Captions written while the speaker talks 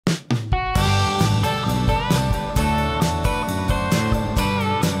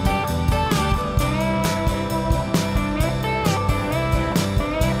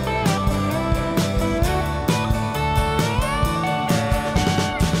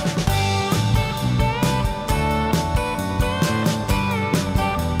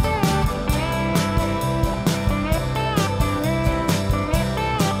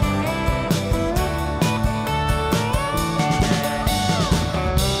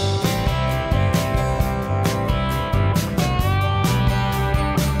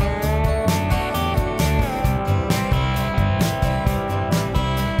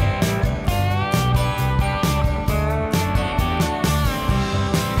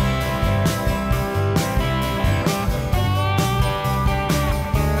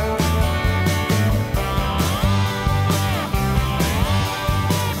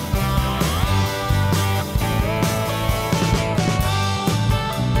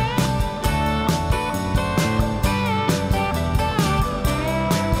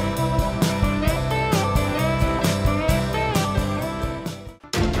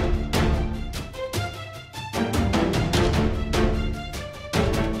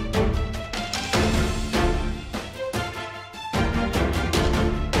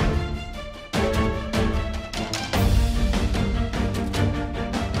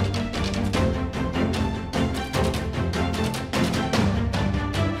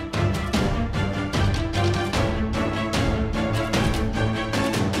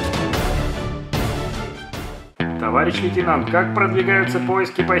Товарищ лейтенант, как продвигаются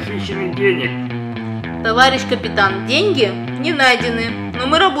поиски похищенных денег? Товарищ капитан, деньги не найдены, но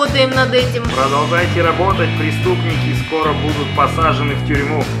мы работаем над этим. Продолжайте работать, преступники скоро будут посажены в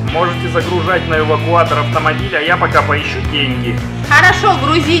тюрьму. Можете загружать на эвакуатор автомобиль, а я пока поищу деньги. Хорошо,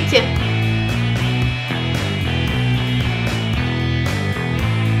 грузите.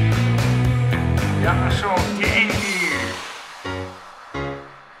 Я нашел деньги.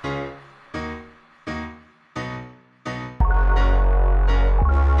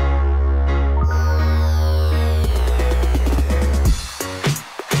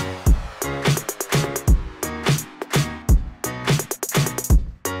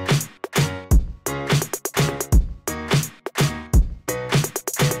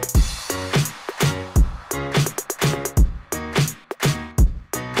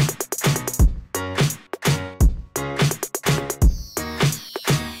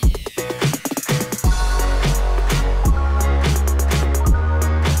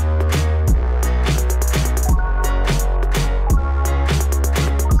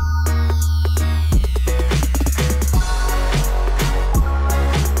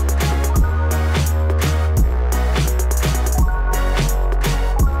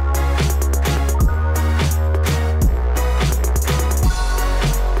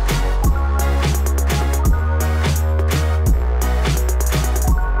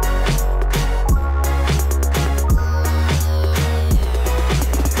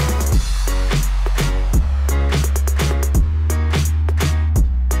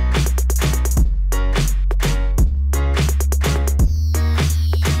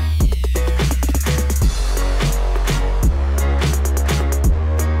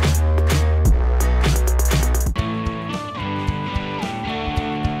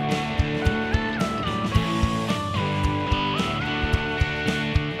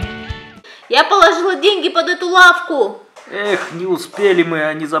 Я положила деньги под эту лавку. Эх, не успели мы,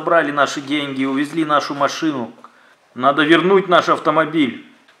 они забрали наши деньги, увезли нашу машину. Надо вернуть наш автомобиль.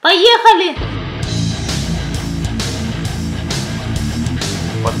 Поехали!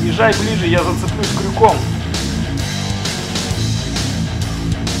 Подъезжай ближе, я зацеплюсь крюком.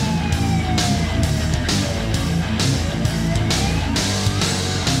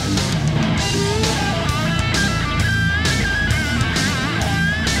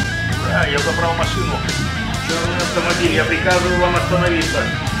 Да, я забрал машину. Черный автомобиль, я приказываю вам остановиться.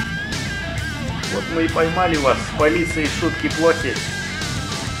 Вот мы и поймали вас. С полицией шутки плохи.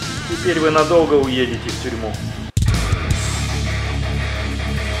 Теперь вы надолго уедете в тюрьму.